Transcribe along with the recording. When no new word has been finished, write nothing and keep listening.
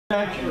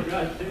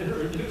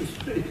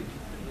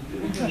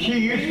She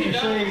used to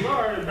say,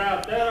 sorry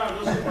about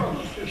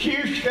that. she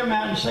used to come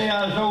out and say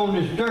I was old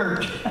as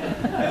dirt.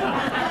 But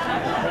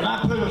I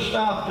put a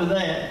stop to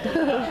that.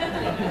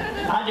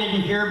 I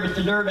didn't care, but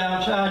the dirt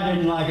outside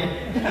didn't like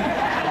it.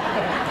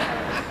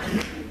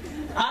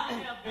 I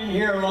have been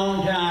here a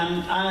long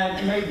time.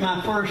 I made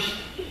my first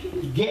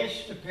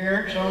guest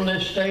appearance on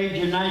this stage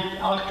in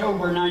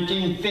October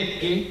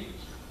 1950.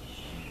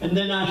 And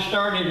then I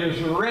started as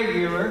a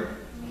regular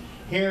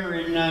here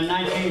in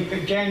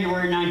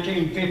January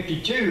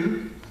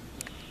 1952.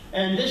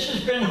 And this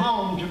has been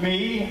home to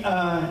me in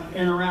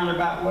a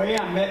roundabout way.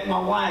 I met my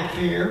wife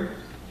here.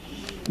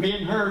 Me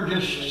and her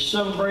just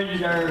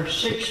celebrated our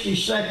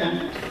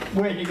 62nd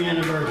wedding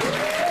anniversary.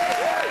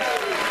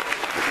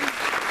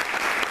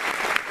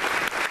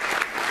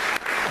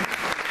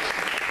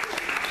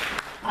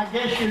 I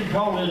guess you'd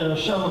call it a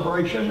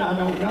celebration, I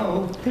don't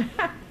know.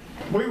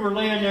 We were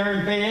laying there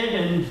in bed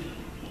and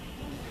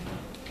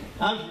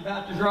I was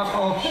about to drop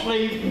off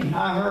sleep and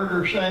I heard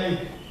her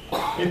say,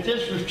 if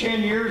this was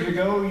 10 years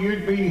ago,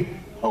 you'd be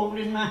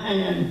holding my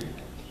hand.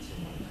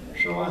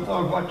 So I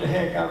thought, what the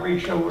heck, I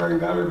reached over and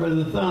got her by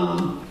the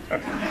thumb.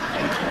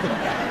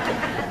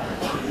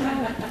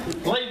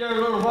 Laid there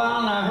a little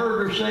while and I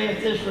heard her say,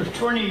 if this was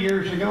 20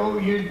 years ago,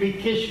 you'd be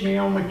kissing me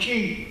on my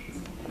cheek.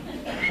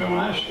 So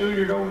I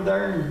scooted over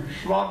there and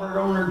slobbered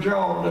on her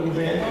jaw a little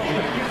bit.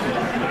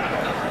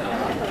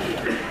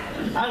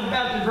 I was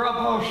about to drop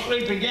off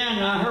sleep again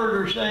and I heard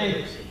her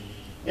say,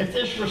 if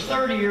this was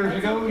 30 years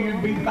ago,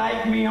 you'd be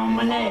biting me on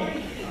my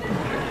neck.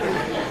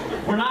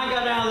 When I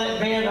got out of that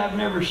bed, I've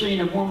never seen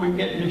a woman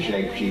get in the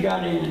shape she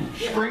got in.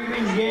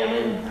 Screaming,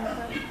 yelling,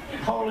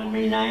 calling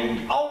me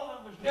names.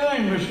 All I was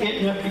doing was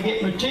getting up to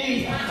get my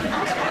teeth.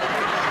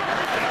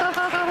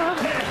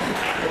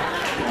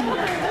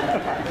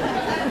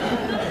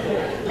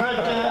 But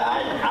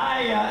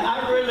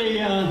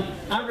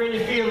I really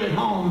feel at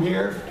home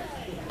here.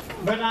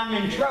 But I'm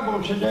in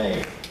trouble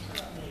today.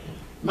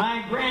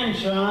 My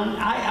grandson,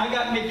 I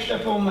got mixed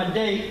up on my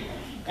date,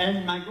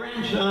 and my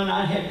grandson,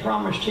 I had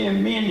promised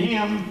him, me and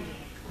him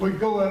would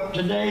go up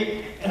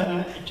today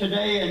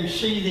and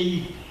see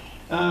the,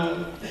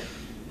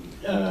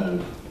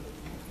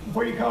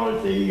 what do you call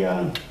it,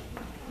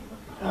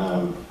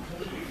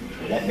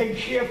 that big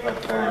ship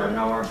up there in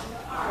the north.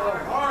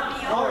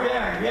 Oh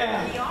yeah.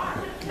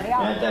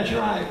 That's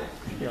right.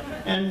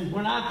 And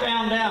when I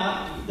found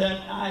out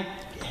that I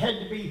had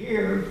to be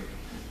here,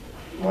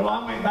 well,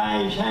 I went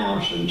by his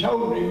house and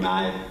told him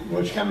I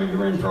was coming to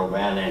Renfro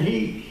Valley,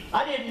 and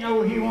I didn't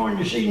know he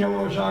wanted to see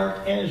Noah's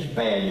Ark as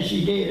bad as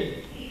he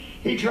did.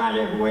 He tried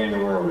every way in the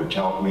world to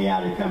talk me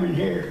out of coming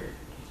here.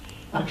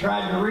 I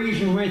tried to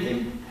reason with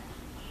him.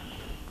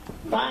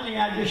 Finally,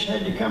 I just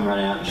had to come right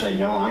out and say,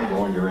 no, I'm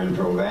going to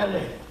Renfro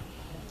Valley.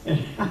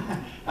 And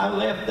I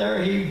left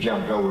there. He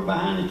jumped over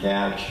behind the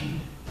couch and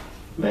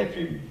left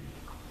him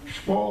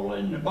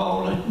swollen and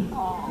bawling.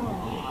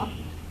 Aww.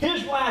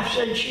 His wife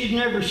said she'd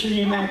never seen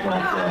him act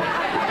like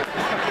that.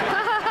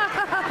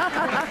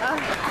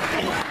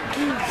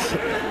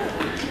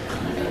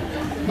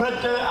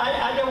 But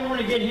I don't want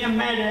to get him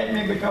mad at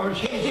me because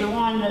he's the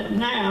one that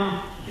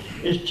now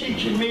is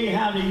teaching me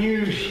how to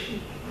use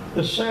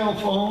the cell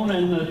phone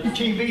and the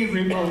TV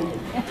remote.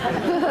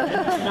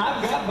 And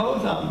I've got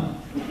both of them.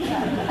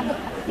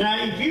 Now,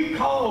 if you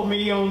call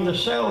me on the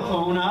cell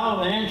phone,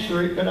 I'll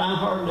answer it, but I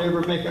hardly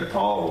ever make a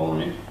call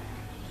on it.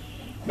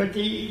 But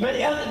the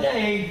other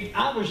day,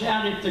 I was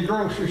out at the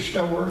grocery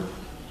store,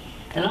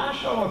 and I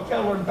saw a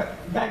fella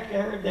back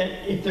there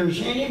that if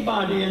there's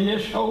anybody in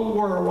this whole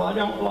world I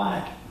don't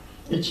like,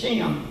 it's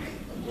him.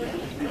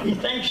 He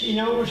thinks he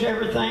knows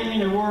everything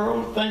in the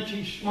world, thinks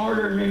he's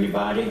smarter than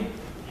anybody.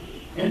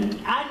 And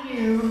I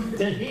knew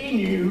that he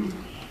knew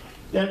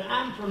that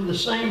I'm from the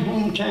same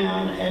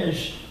hometown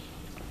as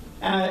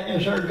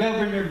our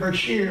Governor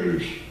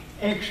Bashir's,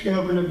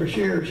 ex-Governor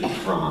Bashir's is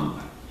from.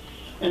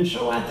 And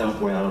so I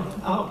thought, well,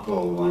 I'll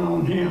pull one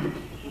on him.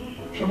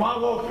 So I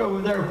walked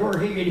over there where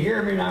he could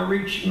hear me, and I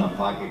reached in my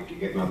pocket to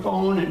get my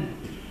phone, and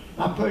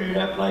I put it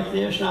up like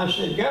this, and I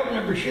said,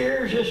 Governor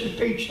Bashir's, this is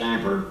Pete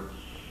Stamper.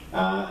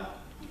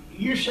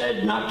 You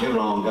said not too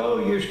long ago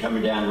you was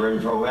coming down to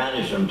Renfro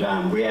Valley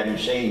sometime. We haven't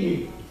seen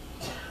you.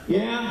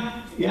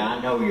 Yeah, I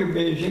know you're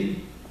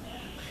busy.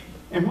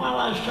 And while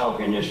I was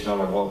talking, this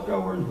fellow walked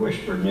over and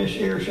whispered in this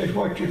ear, says,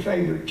 what's your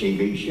favorite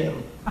TV show?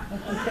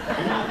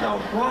 And I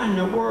thought, why in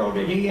the world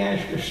did he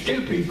ask a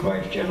stupid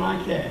question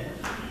like that?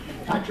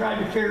 I tried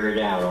to figure it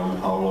out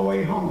all the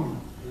way home.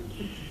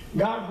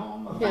 Got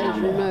home, I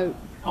found out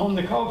on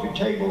the coffee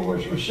table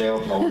was my cell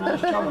phone. I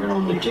was talking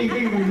on the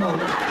TV remote.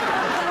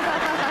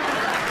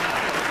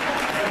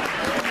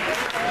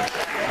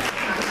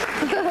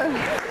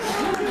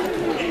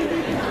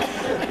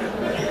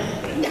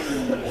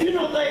 You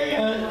know,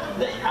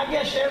 I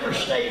guess every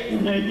state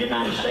in the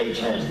United States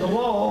has the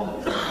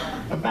law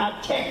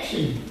about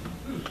texting.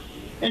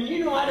 And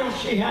you know, I don't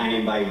see how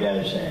anybody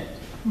does that.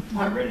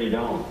 I really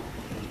don't.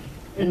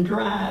 And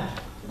drive.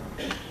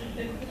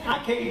 I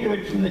can't do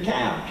it from the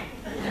couch.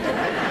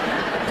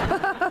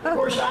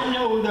 course, I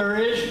know there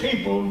is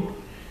people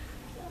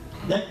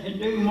that can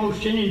do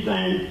most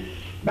anything.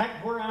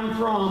 Back where I'm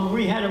from,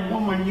 we had a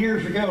woman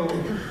years ago,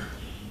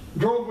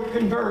 drove a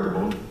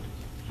convertible,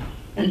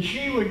 and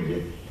she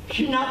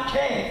not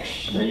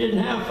text, they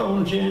didn't have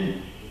phones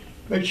in,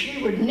 but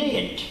she would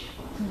knit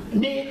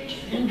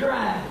and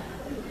drive.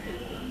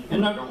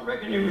 And I don't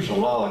reckon there was a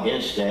law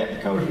against that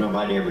because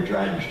nobody ever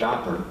tried to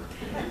stop her.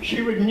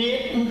 She would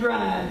knit and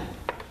drive.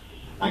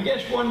 I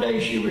guess one day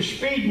she was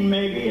speeding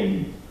maybe,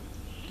 and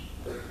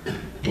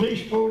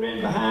police pulled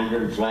in behind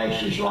her and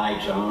flashed his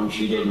lights on.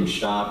 She didn't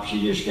stop. She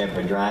just kept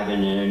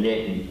driving and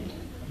knitting.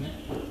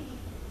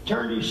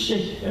 Turned his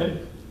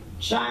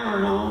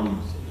siren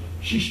on.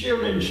 She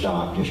still didn't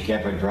stop. Just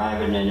kept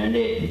driving and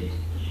knitting.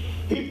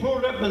 He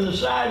pulled up to the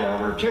side of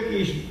her, took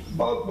his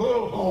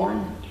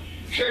bullhorn,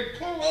 said,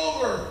 "Pull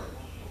over."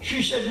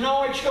 She said,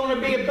 "No, it's going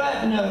to be a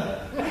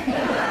button-up."